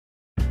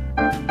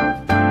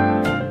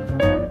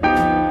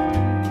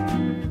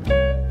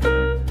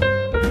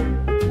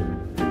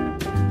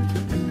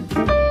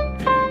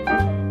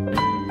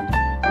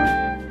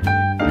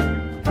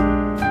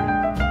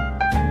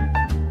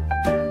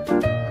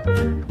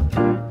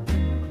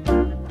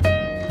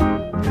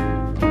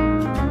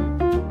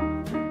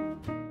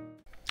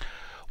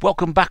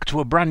Welcome back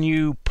to a brand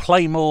new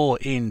Play More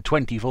in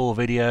 24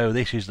 video.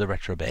 This is the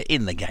Retro Bear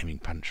in the gaming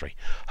pantry.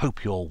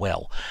 Hope you're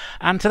well.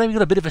 And today we've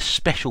got a bit of a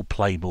special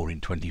Play More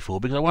in 24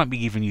 because I won't be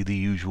giving you the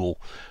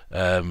usual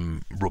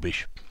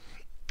rubbish.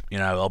 You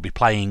know, I'll be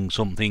playing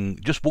something,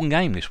 just one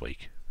game this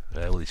week.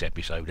 Or this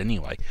episode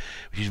anyway,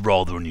 which is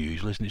rather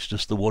unusual, isn't it? It's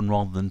just the one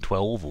rather than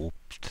 12 or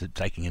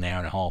taking an hour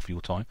and a half of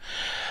your time.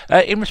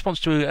 In response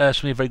to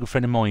something a very good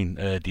friend of mine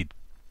did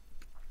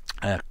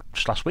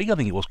just last week, I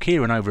think it was,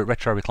 Kieran over at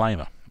Retro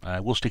Reclaimer.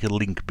 We'll stick a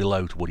link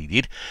below to what he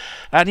did,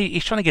 and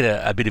he's trying to get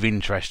a bit of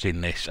interest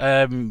in this,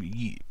 and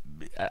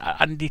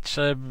it's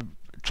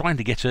trying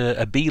to get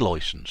a B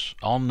license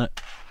on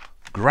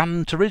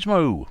Gran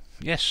Turismo.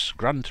 Yes,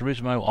 Gran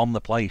Turismo on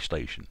the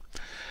PlayStation.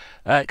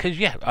 Because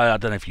yeah, I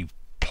don't know if you've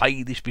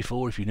played this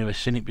before, if you've never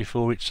seen it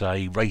before. It's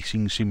a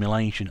racing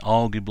simulation,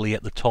 arguably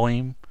at the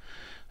time,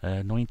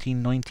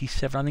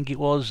 1997 I think it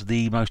was,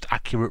 the most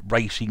accurate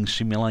racing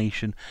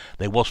simulation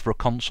there was for a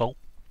console,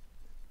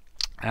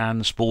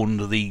 and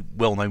spawned the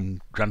well-known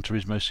Gran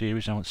Turismo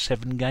series. Now it's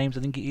 7 games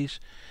I think it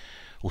is,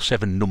 or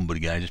 7 numbered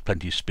games. There's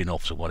plenty of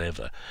spin-offs or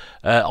whatever.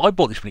 I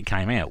bought this when it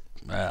came out,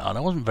 and I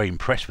wasn't very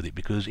impressed with it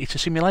because it's a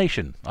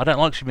simulation. I don't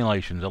like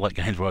simulations. I like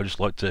games where I just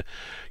like to,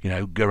 you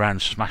know, go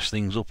around, smash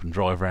things up and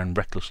drive around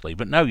recklessly.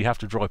 But no, you have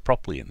to drive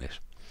properly in this.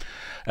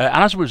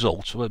 And as a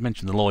result, I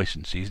mentioned the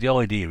licenses. The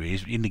idea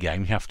is, in the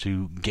game, you have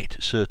to get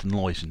certain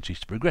licenses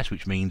to progress,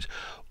 which means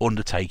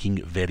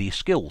undertaking various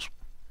skills,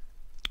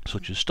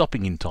 such as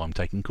stopping in time,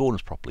 taking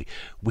corners properly,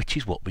 which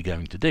is what we're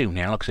going to do.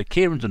 Now, like I said,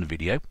 Kieran's done a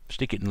video,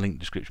 stick it in the link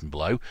description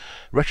below.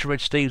 Retro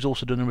Red Steve's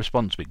also done a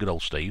response bit, good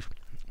old Steve.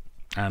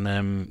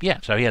 And yeah,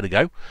 so he had a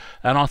go,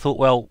 and I thought,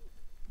 well,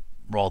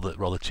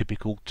 rather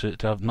typical to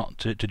have not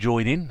to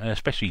join in,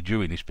 especially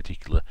during this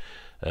particular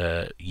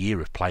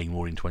year of playing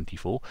more in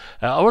 24.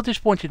 I was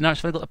disappointed to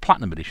notice they've got the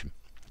Platinum Edition,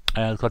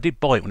 because I did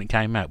buy it when it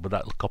came out, but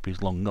that copy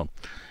is long gone.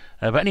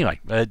 But anyway,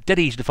 dead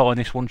easy to find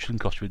this one.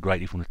 Shouldn't cost you a great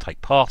deal if you want to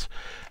take part,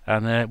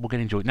 and we're going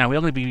to enjoy it. Now, we're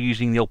going to be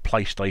using the old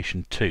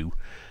PlayStation 2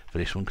 for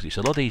this one because it's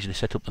a lot easier to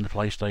set up than the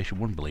PlayStation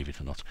 1, believe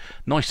it or not.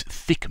 Nice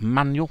thick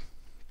manual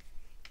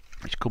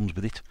which comes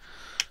with it,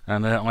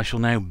 and I shall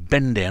now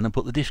bend down and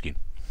put the disc in.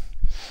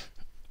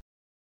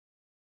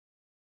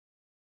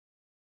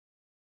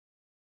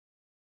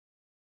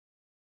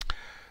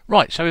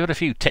 Right, so we've had a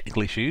few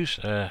technical issues,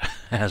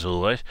 as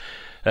always.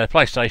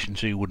 PlayStation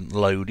 2 wouldn't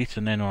load it,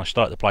 and then when I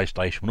started the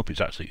PlayStation 1 up, it's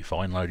absolutely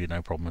fine, loaded,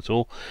 no problem at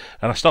all.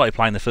 And I started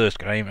playing the first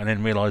game, and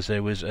then realised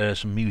there was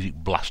some music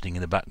blasting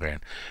in the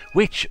background,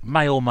 which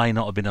may or may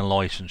not have been a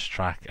licensed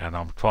track,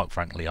 and quite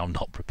frankly, I'm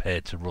not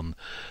prepared to run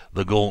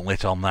the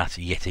gauntlet on that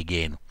yet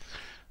again.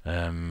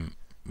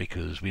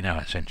 Because we know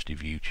how sensitive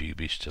YouTube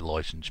is to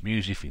licensed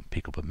music. If you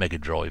pick up a Mega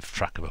Drive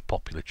track of a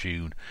popular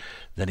tune,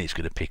 then it's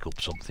going to pick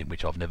up something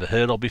which I've never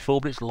heard of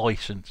before, but it's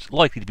licensed,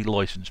 likely to be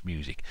licensed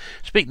music.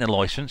 Speaking of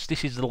license,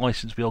 this is the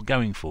license we are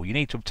going for. You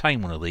need to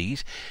obtain one of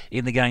these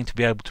in the game to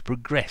be able to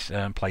progress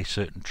and play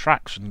certain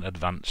tracks and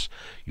advance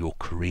your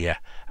career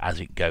as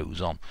it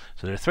goes on.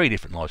 So there are 3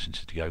 different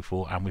licenses to go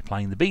for, and we're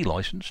playing the B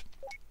license,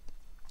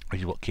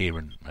 which is what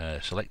Kieran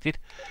selected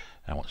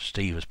and what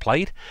Steve has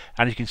played.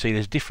 And as you can see,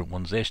 there's different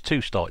ones. There's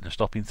 2 starting and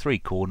stopping, 3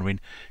 cornering,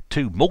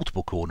 2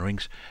 multiple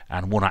cornerings,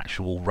 and 1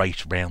 actual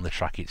race round the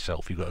track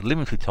itself. You've got a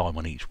limited time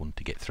on each one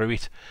to get through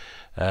it,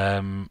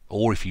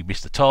 or if you miss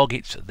the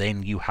targets,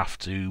 then you have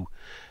to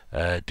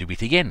do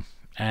it again.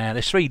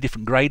 There's 3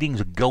 different gradings: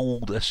 a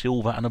gold, a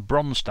silver and a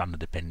bronze standard,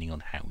 depending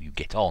on how you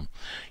get on.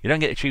 You don't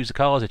get to choose the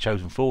cars, they're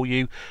chosen for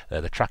you,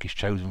 the track is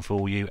chosen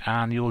for you,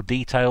 and your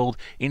detailed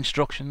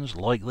instructions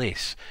like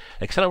this.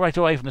 Accelerate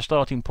away from the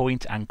starting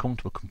point and come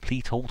to a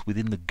complete halt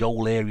within the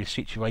goal area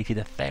situated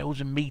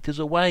 1,000 metres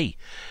away.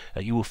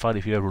 You will fail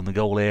if you ever run the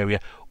goal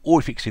area, or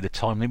if you exceed the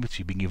time limit.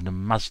 You've been given a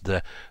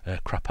Mazda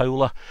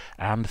Crapola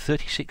and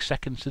 36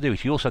 seconds to do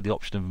it. You also have the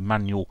option of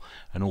manual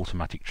and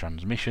automatic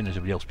transmission. As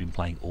everybody else has been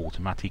playing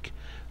automatic,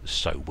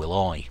 so will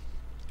I.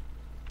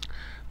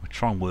 I'll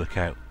try and work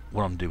out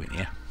what I'm doing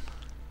here.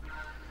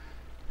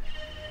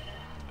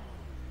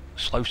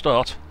 Slow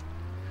start.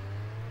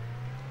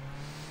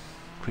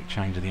 Quick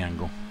change of the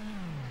angle.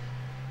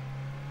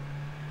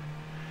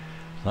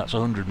 So that's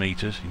 100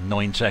 metres in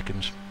 9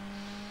 seconds.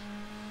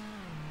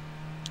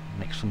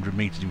 Next 100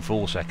 metres in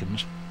 4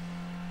 seconds.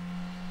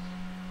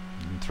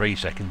 In 3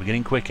 seconds. We're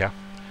getting quicker.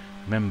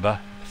 Remember,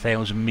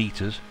 1,000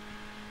 metres.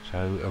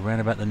 So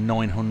around about the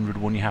 900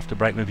 one you have to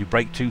brake. If you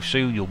brake too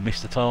soon, you'll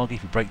miss the target.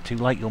 If you brake too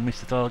late, you'll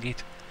miss the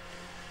target.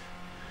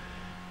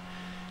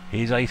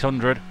 Here's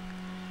 800.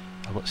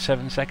 I've got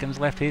 7 seconds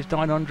left. Here's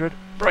 900.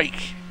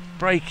 Brake!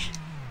 Brake!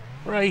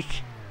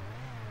 Brake!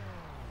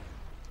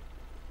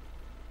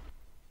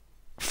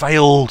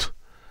 Failed!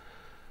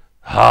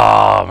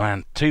 Ah,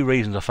 man, 2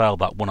 reasons I failed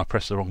that. 1, I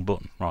pressed the wrong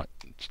button. Right,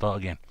 start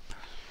again.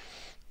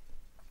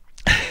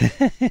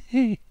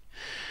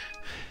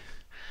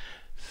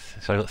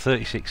 So I got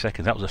 36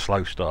 seconds. That was a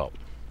slow start.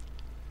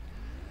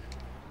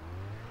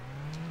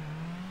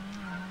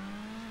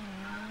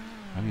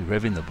 Maybe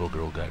revving the bugger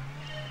will go.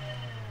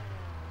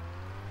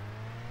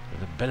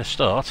 But a better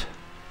start.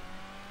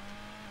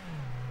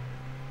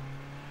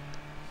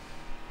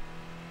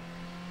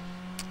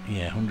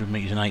 Yeah, 100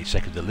 metres in 8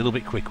 seconds, a little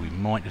bit quick. We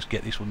might just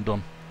get this one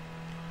done.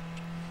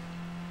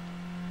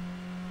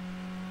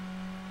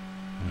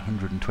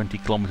 120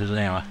 kilometres an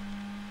hour.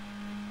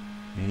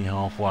 Nearly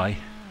halfway.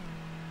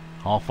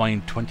 Halfway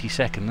in 20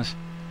 seconds.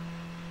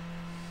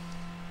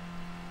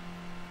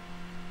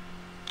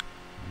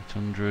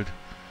 800.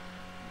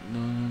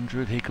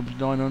 900. Here comes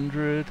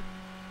 900.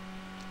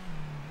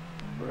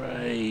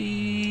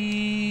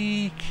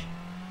 Brake.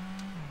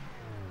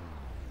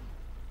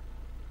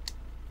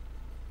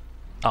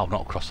 Oh,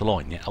 not across the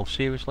line yet. Oh,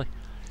 seriously?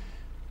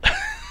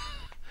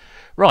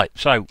 Right,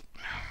 so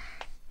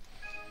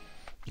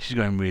this is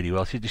going really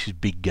well. This is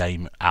Big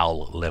Game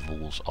Al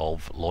levels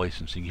of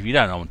licensing. If you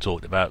don't know what I'm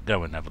talking about,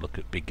 go and have a look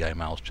at Big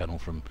Game Al's channel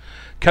from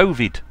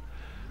COVID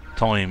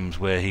times,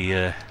 where he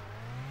had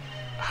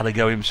a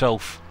go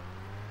himself,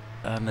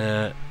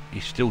 and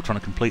he's still trying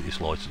to complete this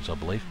license, I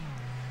believe.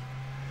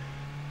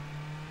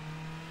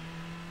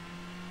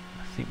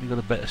 I think we got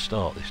a better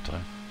start this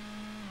time.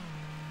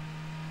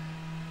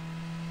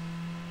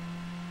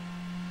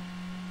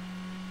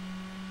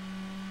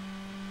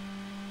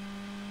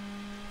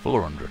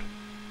 400,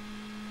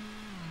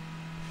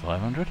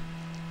 500,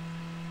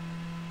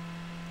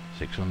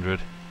 600.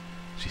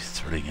 She's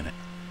thrilling in it.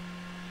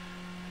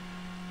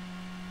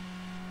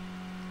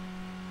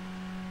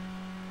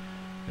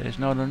 There's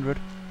 900.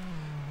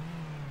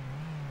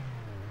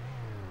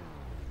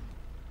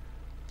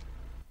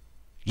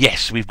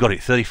 Yes, we've got it.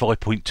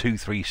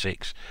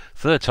 35.236.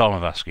 Third time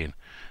of asking.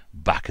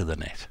 Back of the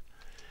net.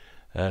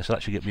 So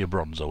that should get me a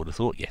bronze, I would have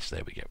thought. Yes,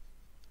 there we go.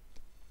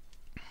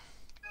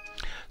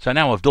 So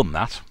now I've done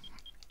that,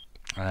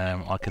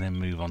 I can then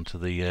move on to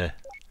the and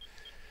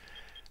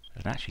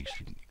actually,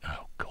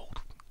 oh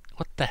god,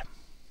 what the?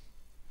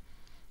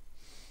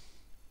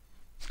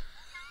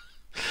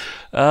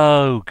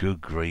 Oh,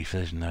 good grief!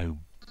 There's no.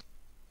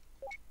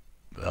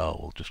 Oh,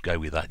 we'll just go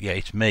with that. Yeah,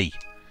 it's me.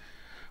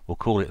 We'll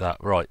call it that.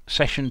 Right,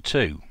 session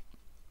 2.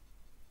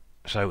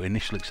 So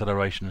initial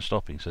acceleration and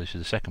stopping. So this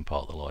is the second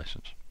part of the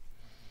license.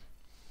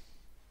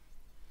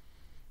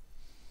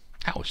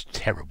 That was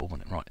terrible,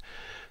 wasn't it? Right.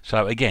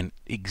 So again,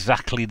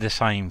 exactly the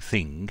same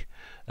thing,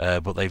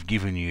 but they've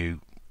given you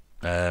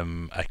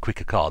a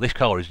quicker car. This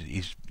car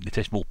is the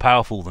test more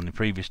powerful than the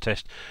previous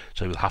test,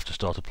 so you'll have to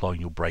start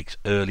applying your brakes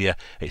earlier.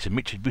 It's a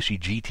Mitsubishi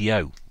GTO,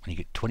 and you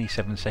get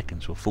 27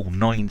 seconds, or a full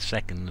 9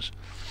 seconds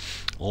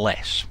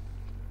less.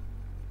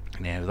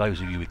 Now,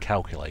 those of you with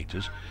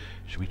calculators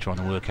should be trying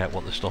to work out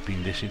what the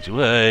stopping distance is.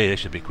 Well, hey,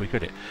 this is a bit quicker,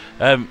 isn't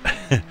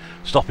it?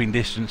 Stopping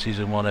distances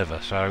and whatever.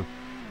 So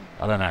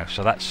I don't know.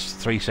 So that's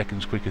 3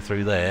 seconds quicker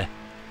through there.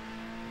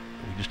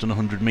 We just done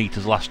 100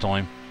 metres last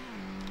time,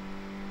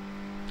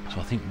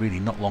 so I think really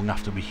not long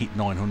after we hit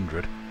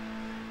 900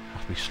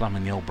 I'll be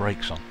slamming the old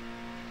brakes on.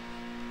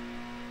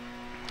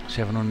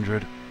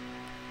 700,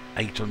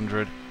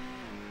 800,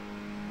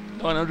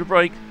 900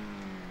 brake.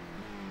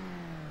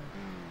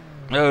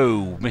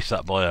 Oh, missed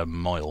that by a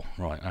mile.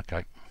 Right,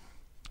 okay.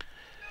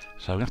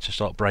 So we have to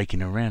start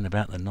braking around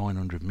about the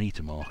 900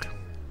 metre mark,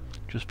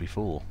 just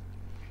before.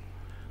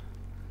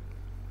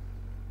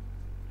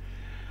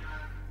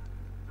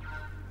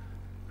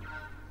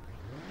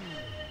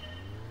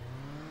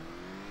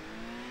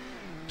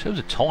 In terms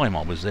of time,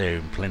 I was there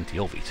and plenty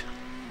of it.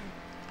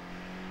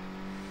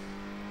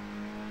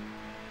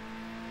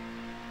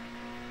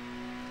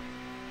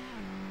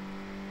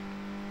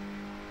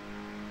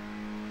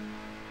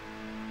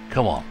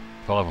 Come on,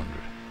 500.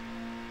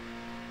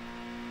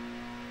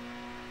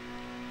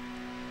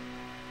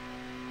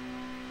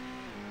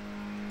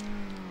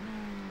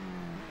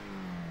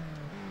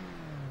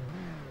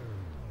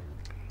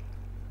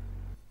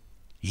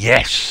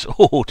 Yes!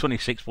 Oh,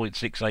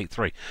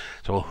 26.683.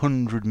 So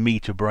 100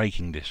 metre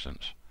braking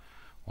distance.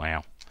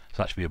 Wow. So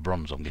that should be a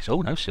bronze on this.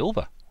 Oh, no,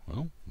 silver.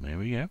 Well, there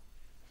we go.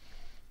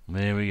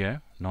 There we go.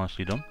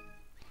 Nicely done.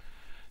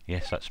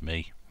 Yes, that's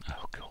me.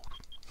 Oh, God.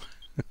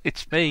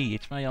 It's me,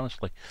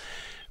 honestly.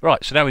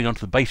 Right, so now we're on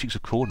to the basics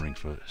of cornering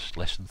for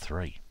lesson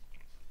 3.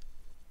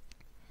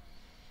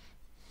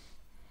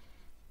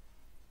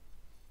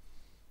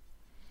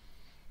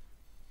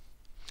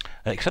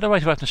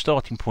 Accelerate about the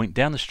starting point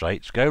down the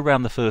straights, go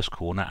around the first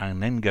corner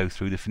and then go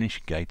through the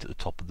finishing gate at the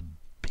top of the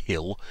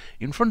hill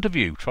in front of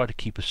you. Try to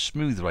keep a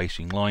smooth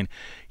racing line.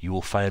 You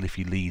will fail if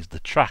you leave the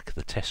track.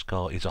 The test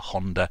car is a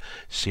Honda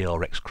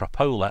CRX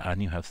Crapola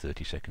and you have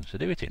 30 seconds to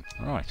do it in.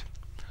 Alright.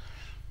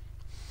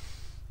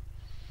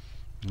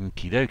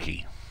 Okie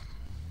dokie.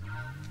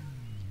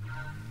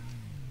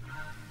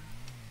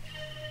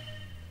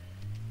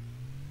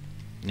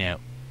 Now,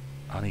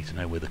 I need to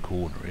know where the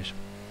corner is.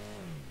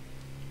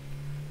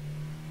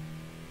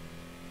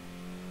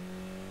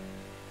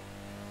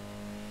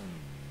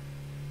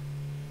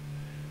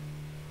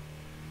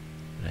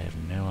 I have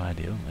no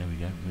idea. There we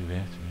go. Move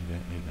out, move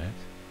out, move out.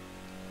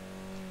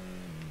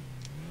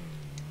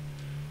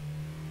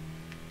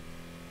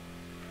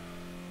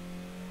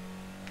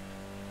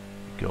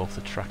 Go off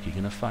the track, you're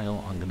going to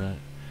fail. Can't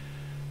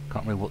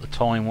remember what the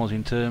time was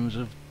in terms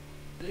of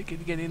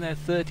getting there.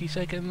 30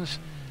 seconds.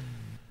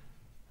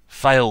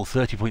 Failed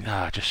 30 point.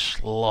 Just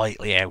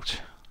slightly out.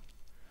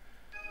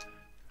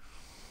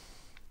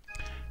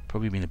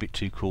 Probably been a bit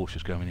too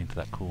cautious going into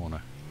that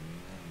corner.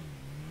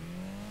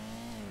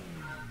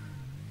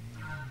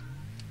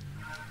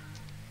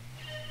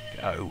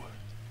 Go.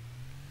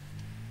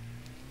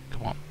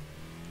 Come on.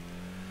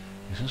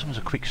 Sometimes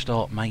a quick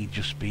start may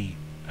just be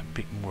a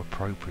bit more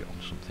appropriate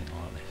on something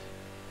like this.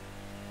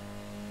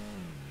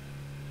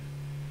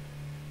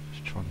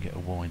 Just try and get a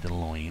wider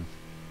line.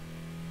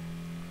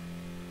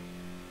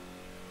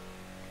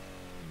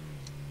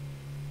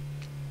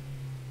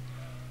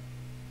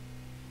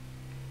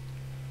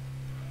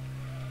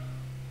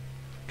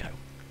 Go.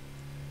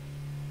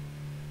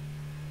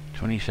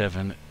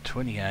 27,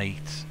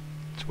 28,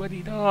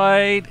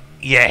 29.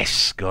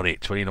 Yes, got it.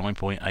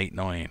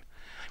 29.89.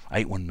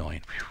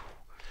 819. Whew.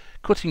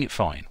 Cutting it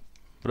fine,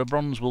 but a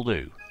bronze will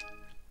do.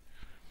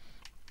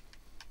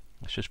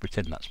 Let's just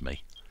pretend that's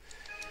me.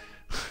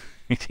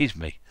 It is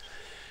me.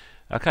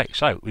 Okay,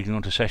 so we can go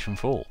on to session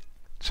 4.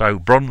 So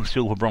bronze,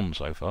 silver, bronze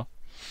so far.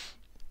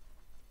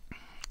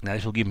 Now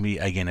this will give me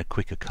again a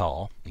quicker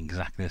car,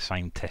 exactly the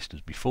same test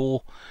as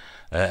before.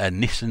 A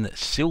Nissan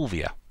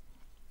Silvia.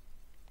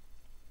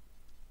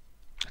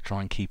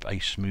 Try and keep a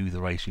smoother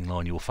racing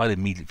line. You will fail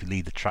immediately if you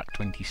leave the track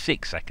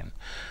 26 seconds.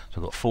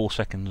 So I've got 4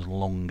 seconds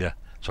longer,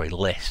 sorry,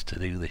 less to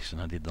do this than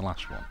I did the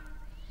last one.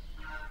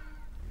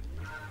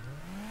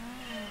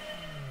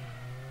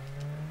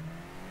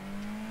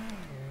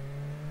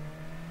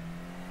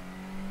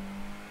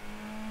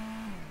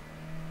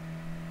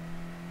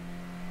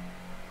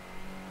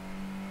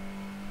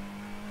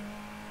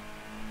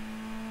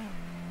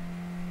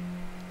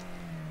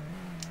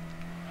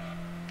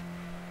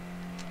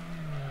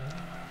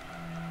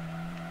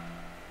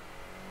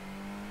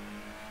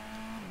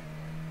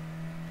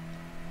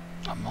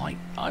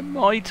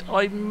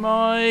 I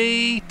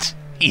might.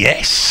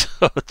 Yes!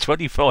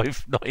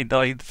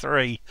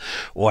 25.993.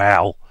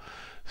 Wow.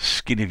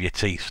 Skin of your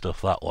teeth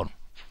stuff, that one.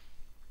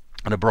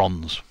 And a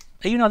bronze.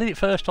 Even though I did it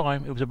first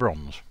time, it was a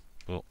bronze.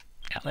 But,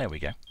 yeah, there we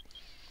go.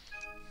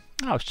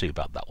 That was too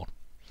bad, that one.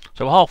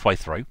 So we're halfway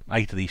through.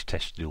 8 of these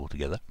tests to do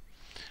altogether.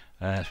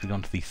 So we've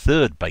gone to the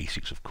third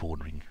basics of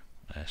cornering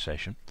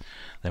session.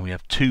 Then we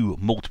have 2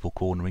 multiple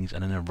cornerings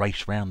and then a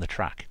race round the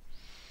track.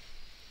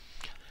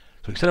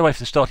 So accelerate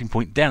from the starting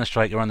point down the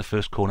straight, around the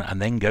first corner,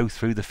 and then go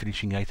through the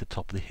finishing gate at the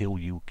top of the hill.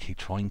 You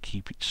try and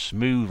keep it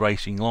smooth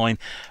racing line.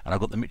 And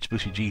I've got the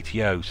Mitsubishi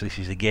GTO, so this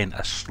is again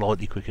a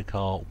slightly quicker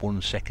car,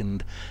 1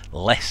 second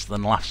less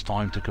than last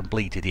time to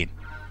complete it in.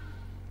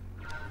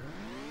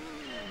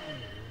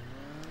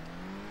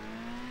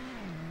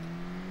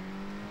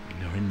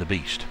 You're in the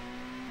beast.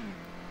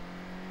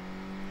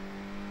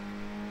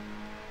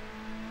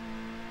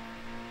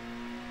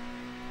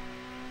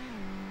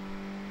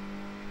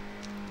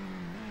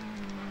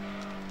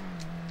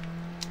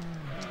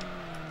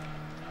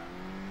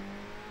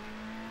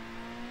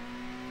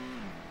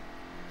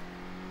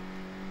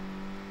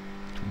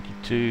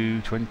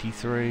 22,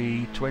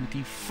 23,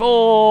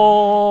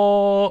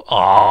 24.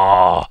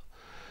 Ah,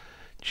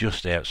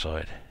 just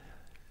outside.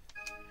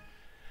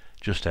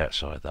 Just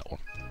outside that one.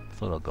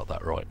 Thought I got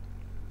that right.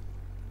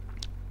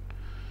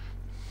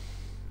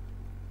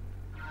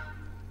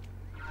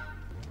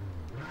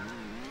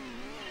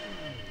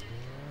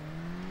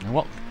 Now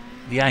what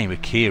the aim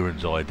of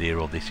Kieran's idea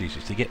of this is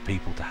to get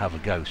people to have a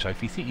go. So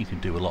if you think you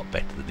can do a lot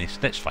better than this,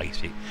 let's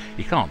face it,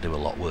 you can't do a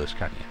lot worse,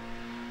 can you?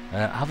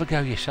 Have a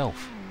go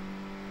yourself.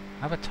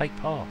 Have a take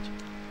part.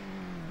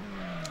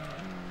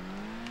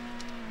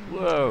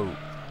 Whoa!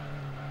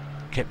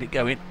 Kept it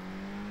going.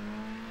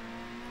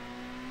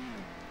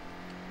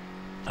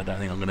 I don't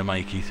think I'm going to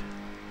make it.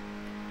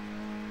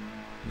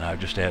 No,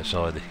 just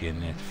outside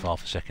again. Yeah,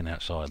 half a second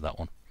outside that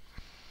one.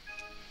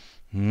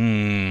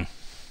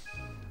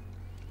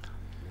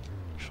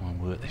 Try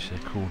and work this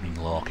cornering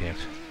lark out.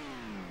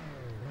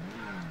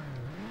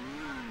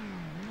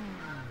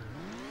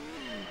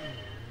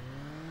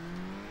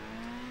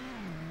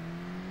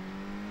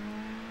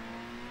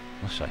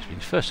 I must say, it's been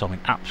the first time in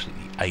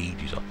absolutely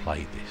ages I've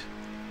played this.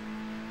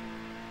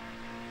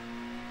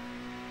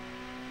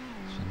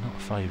 So not a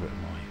favourite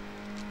of mine.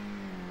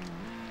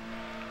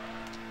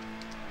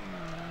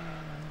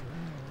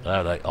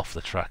 Oh, they off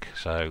the track,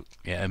 so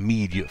yeah,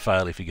 immediate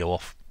fail if you go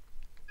off.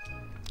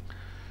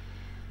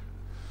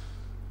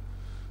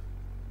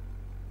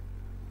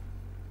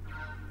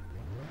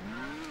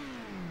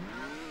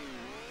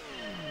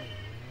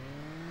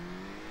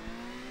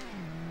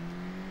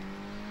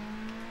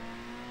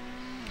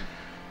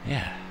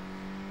 Yeah,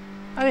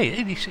 I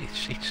mean,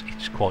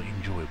 it's quite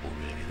enjoyable,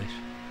 really. This.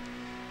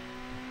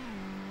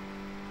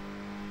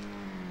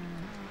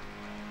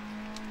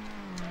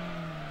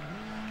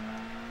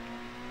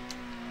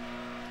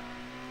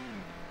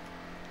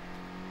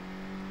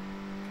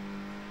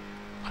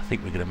 I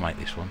think we're going to make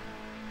this one.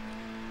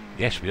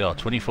 Yes, we are.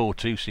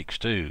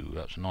 24.262.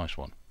 That's a nice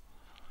one.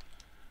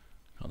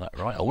 Got that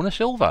right. I won a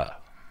silver.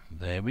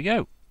 There we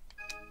go.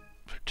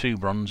 2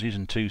 bronzes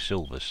and 2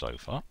 silvers so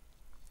far.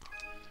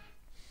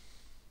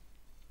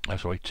 Oh,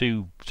 sorry,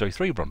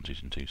 three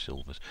bronzes and two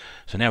silvers.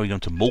 So now we're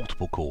going to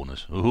multiple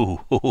corners.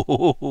 Ooh,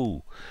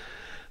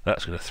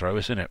 that's going to throw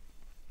us, isn't it?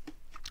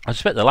 I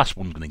suspect the last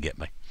one's going to get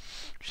me.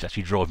 Just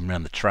actually driving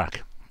around the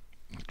track,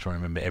 trying to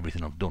remember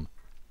everything I've done.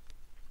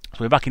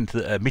 So we're back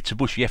into the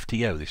Mitsubishi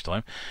FTO this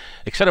time.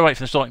 Accelerate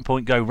from the starting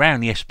point, go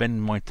round the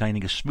S-bend,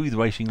 maintaining a smooth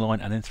racing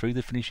line, and then through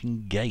the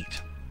finishing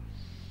gate.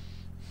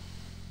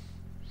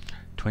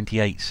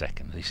 28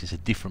 seconds. This is a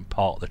different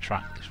part of the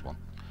track, this one.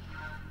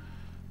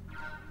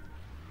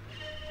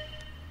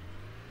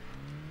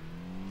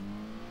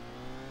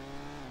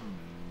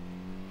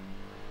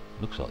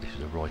 Looks like this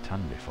is a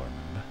right-hander if I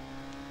remember.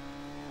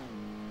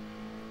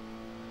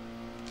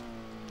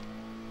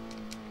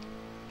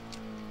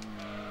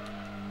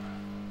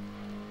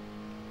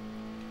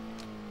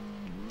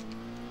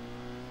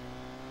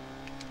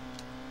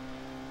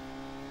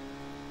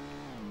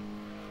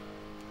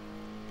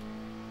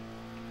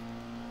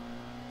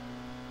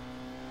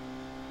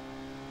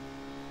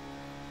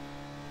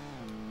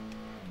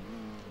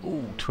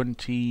 Ooh,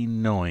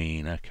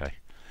 29, okay. A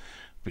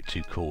bit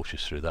too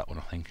cautious through that one,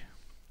 I think.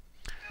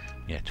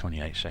 Yeah,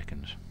 28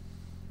 seconds.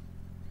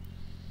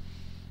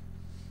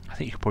 I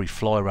think you could probably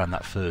fly around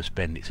that first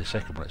bend. It's the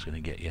second one that's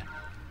going to get you.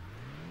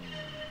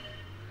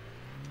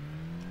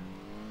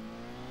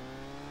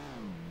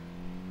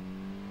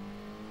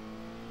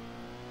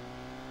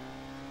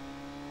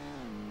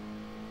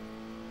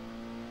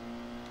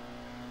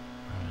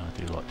 I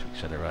do like to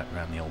accelerate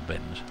around the old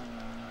bends.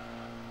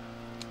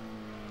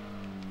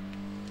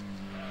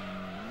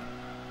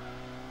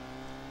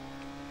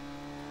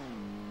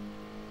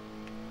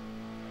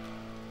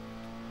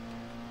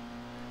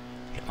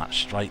 That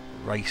straight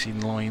racing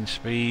line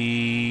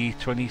speed,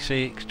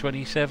 26,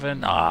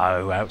 27.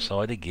 Oh,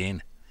 outside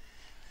again.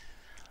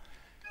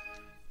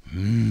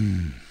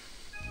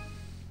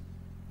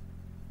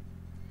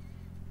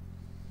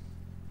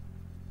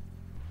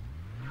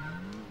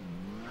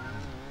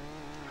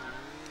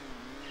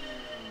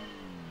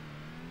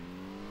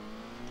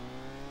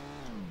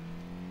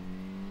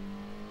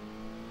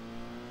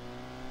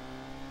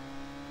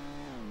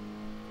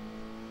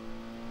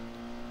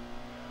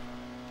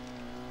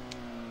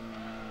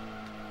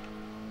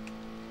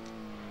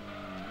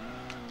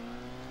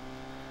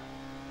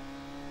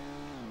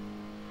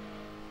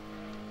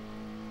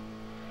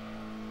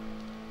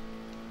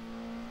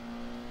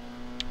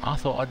 I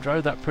thought I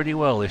drove that pretty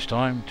well this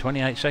time.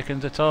 28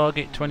 seconds a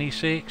target,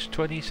 26,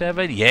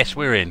 27. Yes,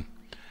 we're in.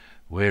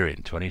 We're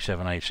in.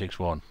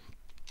 27.861.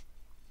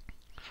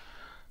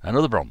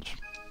 Another bronze.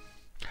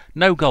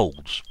 No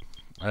golds.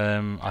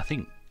 I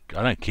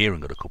know Kieran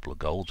got a couple of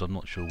golds. I'm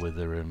not sure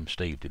whether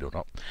Steve did or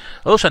not.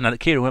 I also know that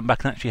Kieran went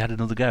back and actually had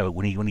another go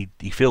when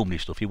he filmed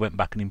his stuff. He went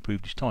back and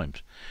improved his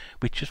times,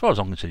 which, as far as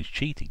I'm concerned, is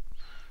cheating.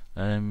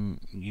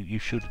 You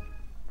should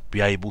be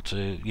able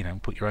to, you know,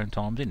 put your own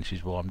times in. This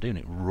is why I'm doing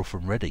it, rough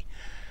and ready.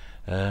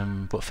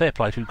 But fair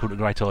play to him, got a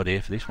great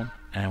idea for this one.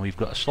 And we've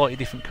got a slightly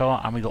different car,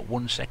 and we've got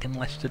 1 second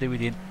less to do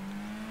it in.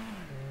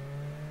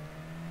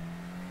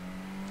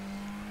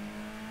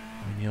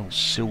 And the old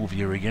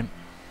Sylvia again.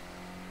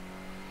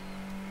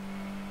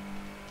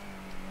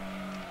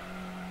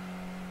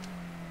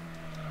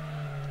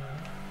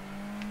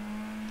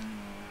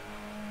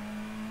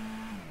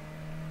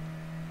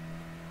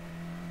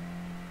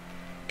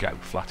 Go,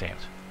 flat out.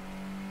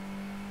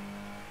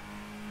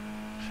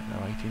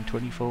 18,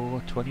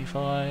 24,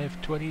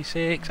 25,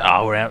 26.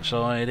 Oh, we're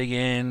outside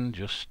again.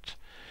 Just.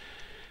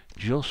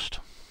 What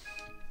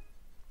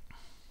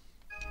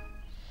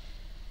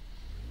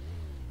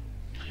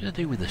do you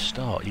do with the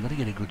start? You've got to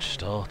get a good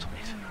start on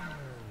it.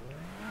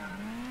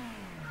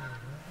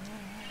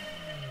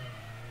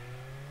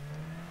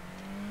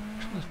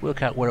 Let's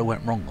work out where I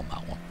went wrong on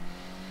that one.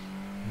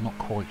 I'm not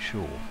quite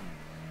sure.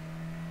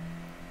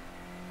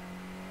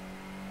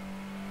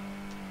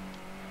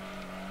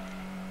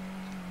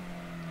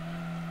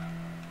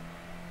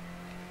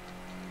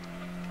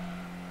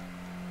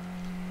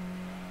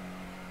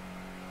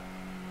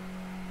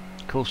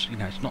 Of course, you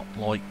know, it's not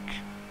like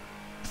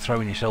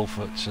throwing yourself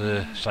at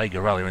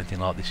Sega Rally or anything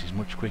like this is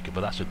much quicker,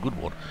 but that's a good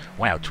one.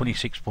 Wow,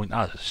 26 point,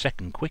 that's a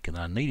second quicker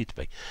than I needed to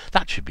be.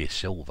 That should be a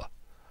silver.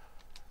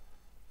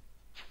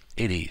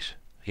 It is.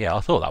 Yeah,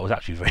 I thought that was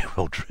actually very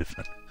well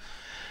driven.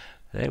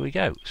 There we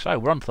go. So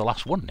we're on to the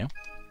last one now,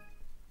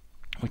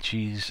 which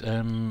is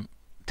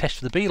test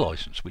for the B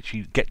licence, which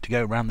you get to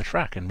go around the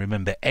track and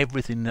remember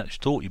everything that's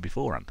taught you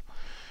beforehand.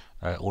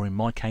 Or in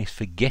my case,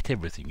 forget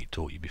everything it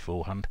taught you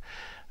beforehand,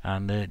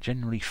 and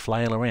generally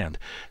flail around.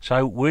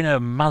 So we're in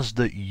a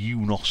Mazda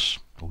Unos,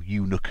 or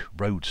Eunuch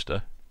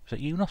Roadster. Is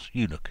that Unos?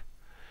 Eunuch.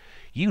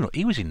 Eunuch.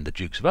 He was in the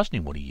Dukes of Hazzard,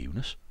 wasn't he,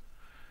 Eunice?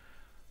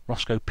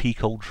 Roscoe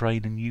Peacold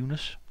Train and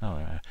Eunice.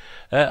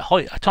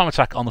 Time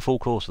attack on the full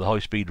course of the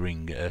high-speed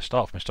ring.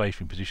 Start from a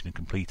stationary position and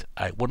complete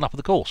one lap of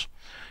the course.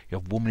 You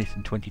have 1 minute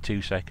and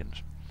 22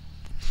 seconds.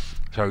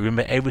 So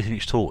remember everything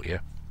it's taught you,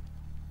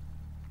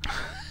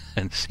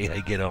 and see how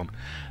you get on.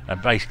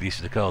 And basically, this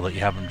is a car that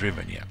you haven't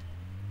driven yet.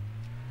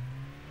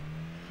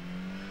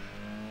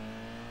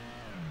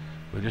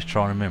 We're just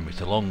trying to remember, it's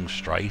a long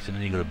straight, and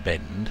then you've got a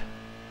bend,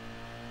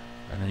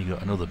 and then you've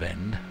got another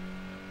bend.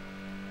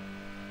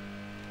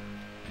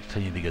 It's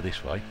telling you to go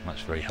this way,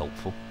 that's very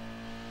helpful.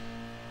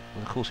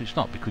 Well, of course it's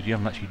not, because you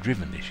haven't actually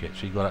driven this yet,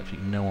 so you've got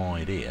absolutely no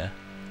idea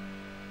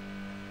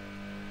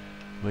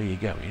where you're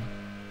going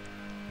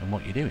and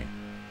what you're doing.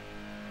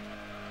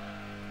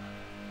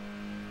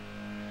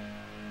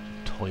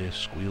 Some tyre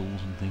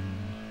squeals and things.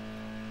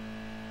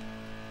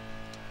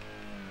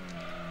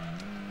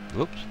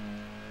 Whoops.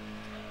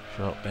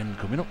 Sharp bend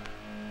coming up.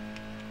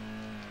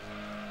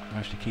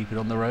 Managed to keep it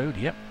on the road,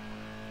 yep.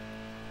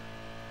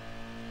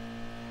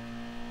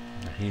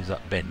 And here's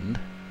that bend.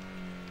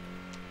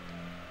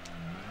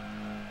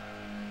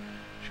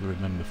 Should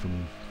remember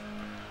from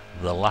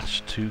the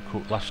last two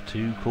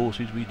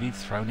courses we did,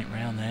 throwing it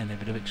round there, and a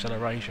bit of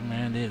acceleration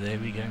round here. There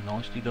we go,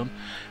 nicely done.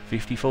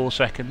 54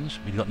 seconds.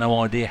 We've got no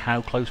idea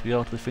how close we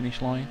are to the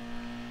finish line.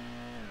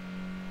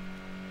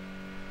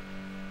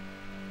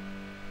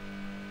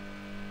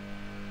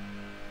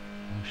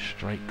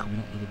 Straight coming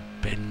up with a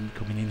bend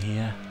coming in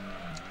here.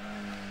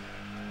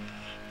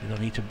 Did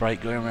I need to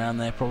brake going around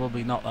there?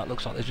 Probably not. That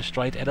looks like there's a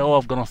straight ahead. Oh,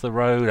 I've gone off the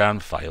road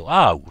and failed.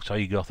 Oh, so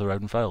you got off the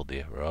road and failed,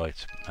 dear.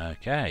 Right.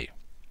 Okay.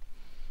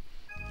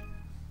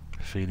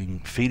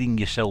 Feeding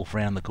yourself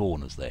round the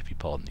corners there, if you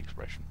pardon the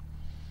expression.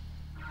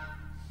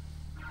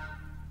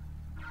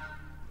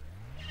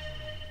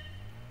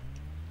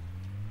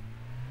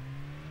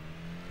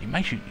 It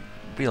makes you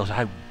realise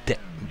how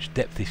much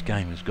depth this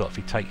game has got if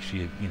it takes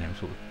you, you know,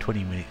 sort of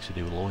 20 minutes to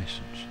do a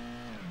licence.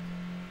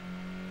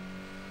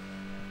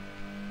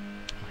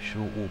 I'm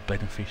sure all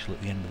beneficial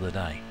at the end of the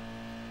day.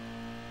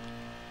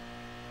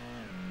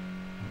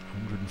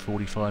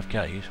 145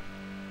 Ks.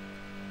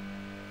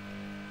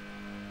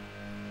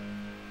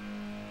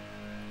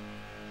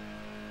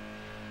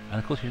 And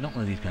of course it's not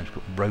one of these games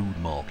with road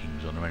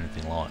markings on or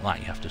anything like that.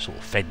 You have to sort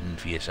of fend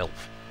for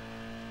yourself.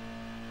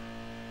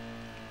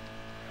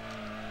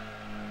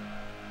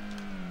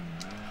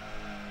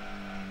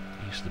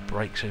 Use the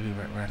brakes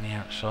everywhere around the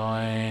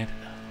outside.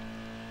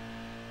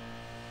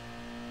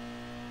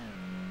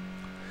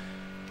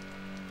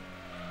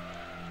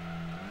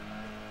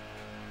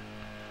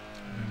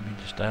 Remembering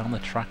to stay on the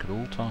track at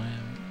all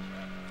times.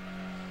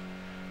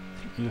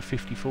 I think we were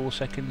 54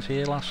 seconds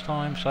here last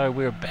time, so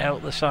we're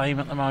about the same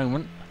at the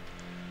moment.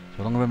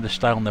 So long as I remember to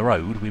stay on the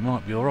road, we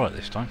might be alright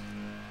this time.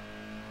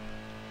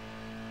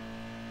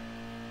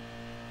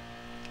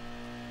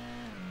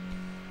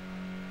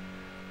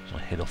 So I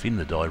head off in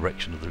the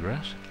direction of the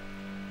grass.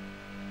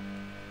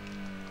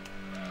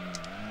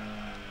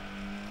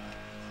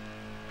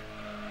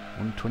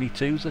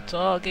 .122 is the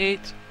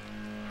target.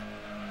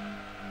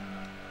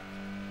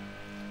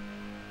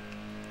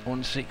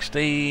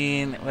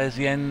 116, where's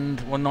the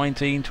end?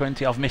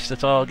 119.20, I've missed the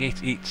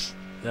target. It's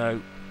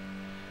no.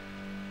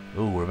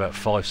 Oh, we're about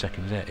 5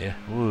 seconds out here.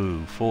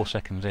 Ooh, 4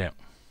 seconds out.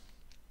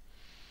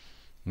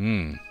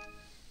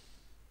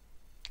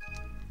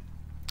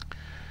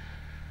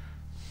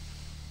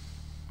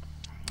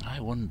 I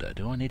wonder,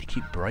 do I need to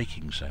keep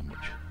braking so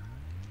much?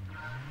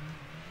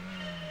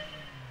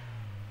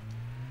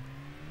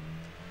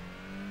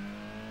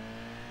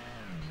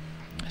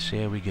 Let's see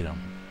how we get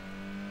on.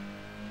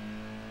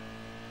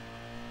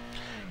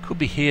 Could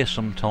be here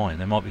sometime.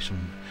 There might be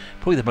some,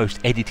 probably the most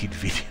edited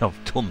video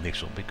I've done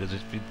this on, because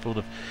it's been full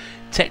of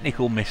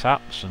technical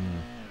mishaps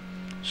and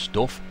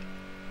stuff.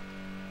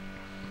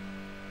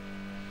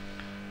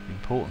 The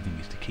important thing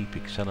is to keep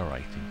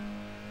accelerating.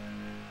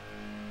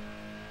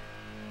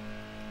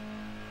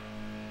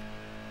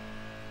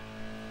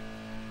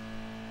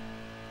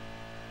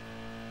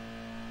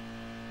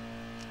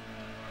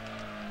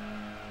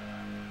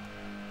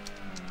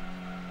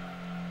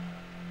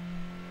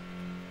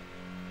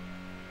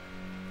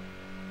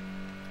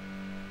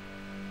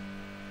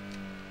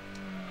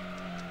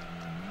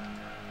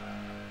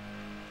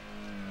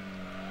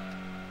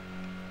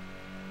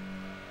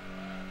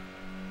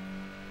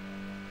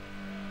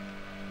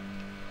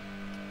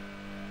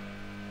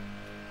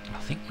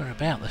 I think we're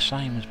about the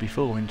same as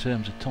before in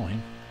terms of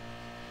time.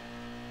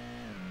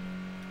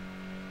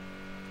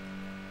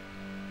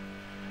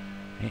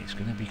 It's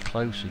going to be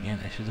close again.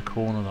 This is the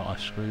corner that I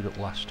screwed up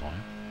last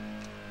time.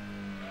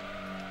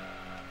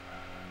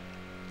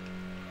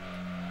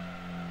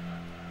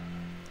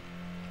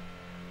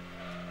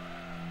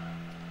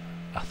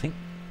 I think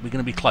we're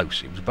going to be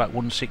close. It was about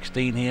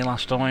 116 here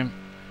last time.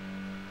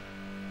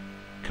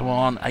 Come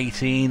on,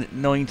 18,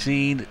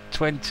 19,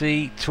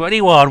 20,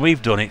 21.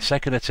 We've done it.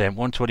 Second attempt,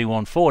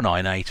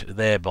 121.498.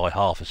 There by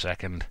half a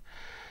second.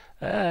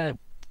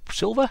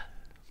 Silver?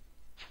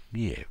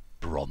 Yeah,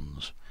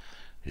 bronze.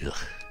 Ugh.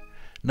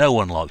 No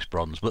one likes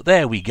bronze, but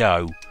there we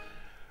go.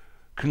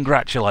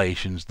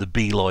 Congratulations, the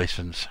B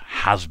license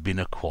has been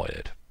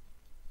acquired.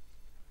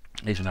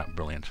 Isn't that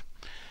brilliant?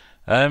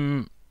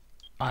 I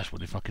just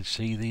wonder if I could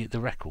see the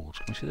records.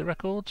 Can we see the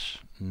records?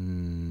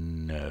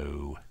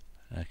 No.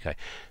 Okay,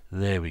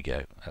 there we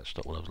go. That's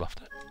not what I was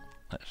after.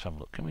 Let's have a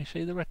look. Can we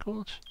see the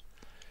records?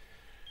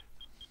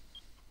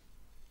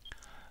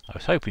 I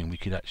was hoping we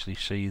could actually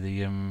see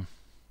the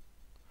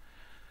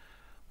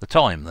the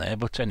time there,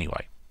 but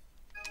anyway.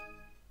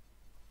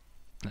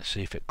 Let's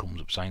see if it comes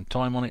up saying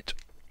time on it.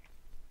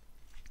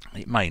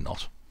 It may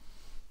not.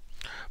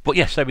 But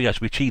yes, there we go. So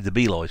we achieved the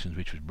B license,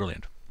 which was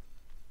brilliant.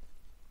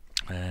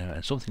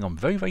 And something I'm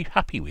very, very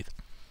happy with.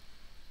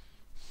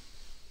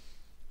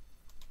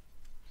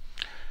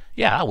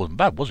 Yeah, that wasn't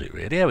bad, was it,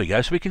 really? There we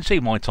go. So we can see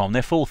my time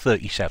there,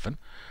 4:37.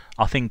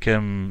 I think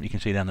you can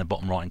see down the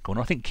bottom right-hand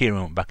corner. I think Kieran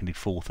went back and did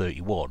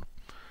 4:31,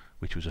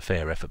 which was a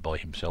fair effort by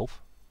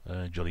himself.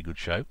 Jolly good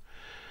show.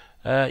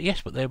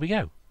 Yes, but there we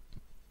go.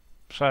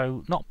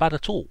 So, not bad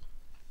at all.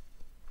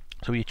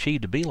 So we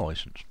achieved a B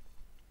licence.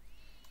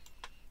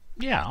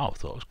 Yeah, I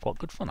thought it was quite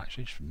good fun,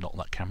 actually. Just knock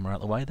that camera out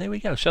of the way. There we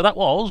go. So that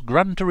was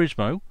Gran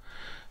Turismo.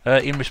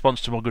 In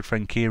response to my good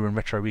friend Kieran,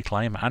 Retro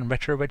Reclaim, and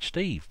Retro Red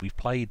Steve. We've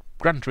played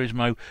Gran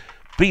Turismo,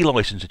 B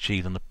licence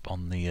achieved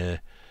on the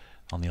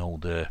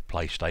old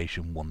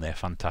PlayStation 1 there.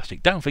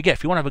 Fantastic. Don't forget,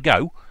 if you want to have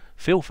a go,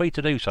 feel free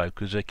to do so,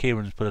 because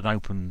Kieran's put an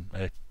open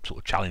sort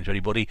of challenge to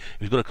anybody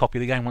who's got a copy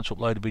of the game wants to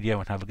upload a video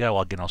and have a go.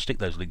 Again, I'll stick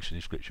those links in the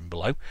description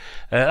below.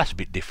 That's a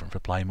bit different for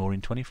playing more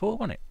in 24,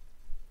 wasn't it?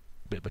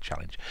 Bit of a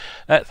challenge.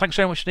 Thanks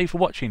so much, Steve, for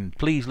watching.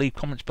 Please leave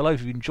comments below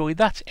if you enjoyed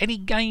that. Any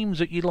games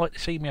that you'd like to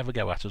see me have a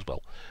go at as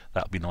well.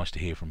 That would be nice to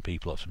hear from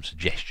people, some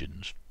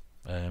suggestions.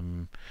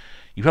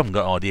 You haven't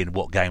got an idea of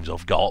what games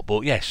I've got,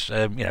 but yes,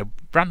 you know,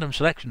 random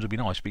selections would be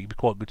nice, but it'd be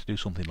quite good to do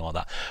something like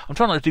that. I'm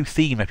trying not to do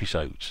theme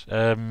episodes.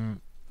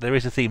 There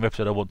is a theme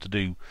episode I want to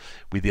do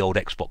with the old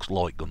Xbox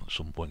light gun at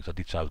some point, because I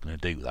did say I was going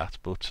to do that.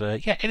 But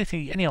yeah,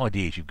 any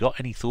ideas you've got,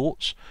 any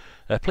thoughts,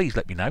 please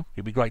let me know.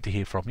 It'd be great to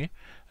hear from you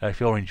if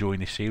you're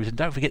enjoying this series. And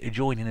don't forget to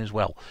join in as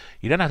well.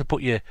 You don't have to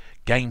put your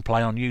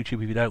gameplay on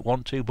YouTube if you don't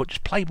want to, but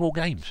just play more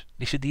games.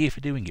 This is the year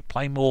for doing it.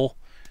 Play more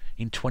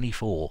in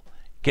 24.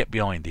 Get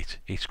behind it.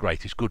 It's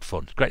great. It's good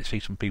fun. It's great to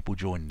see some people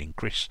joining in.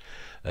 Chris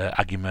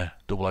Agima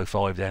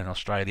 005 down in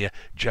Australia.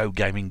 Joe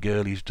Gaming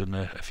Girl, he's done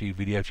a few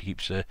videos. She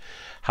keeps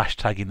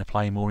hashtagging the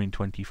Play More in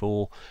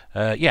 24.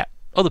 Yeah,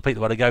 other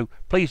people want to go.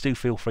 Please do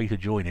feel free to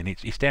join in.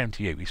 It's down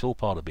to you. It's all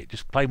part of it.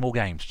 Just play more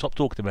games. Stop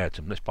talking about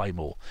them. Let's play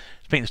more.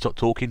 Speaking of stop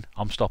talking,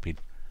 I'm stopping.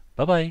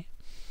 Bye-bye.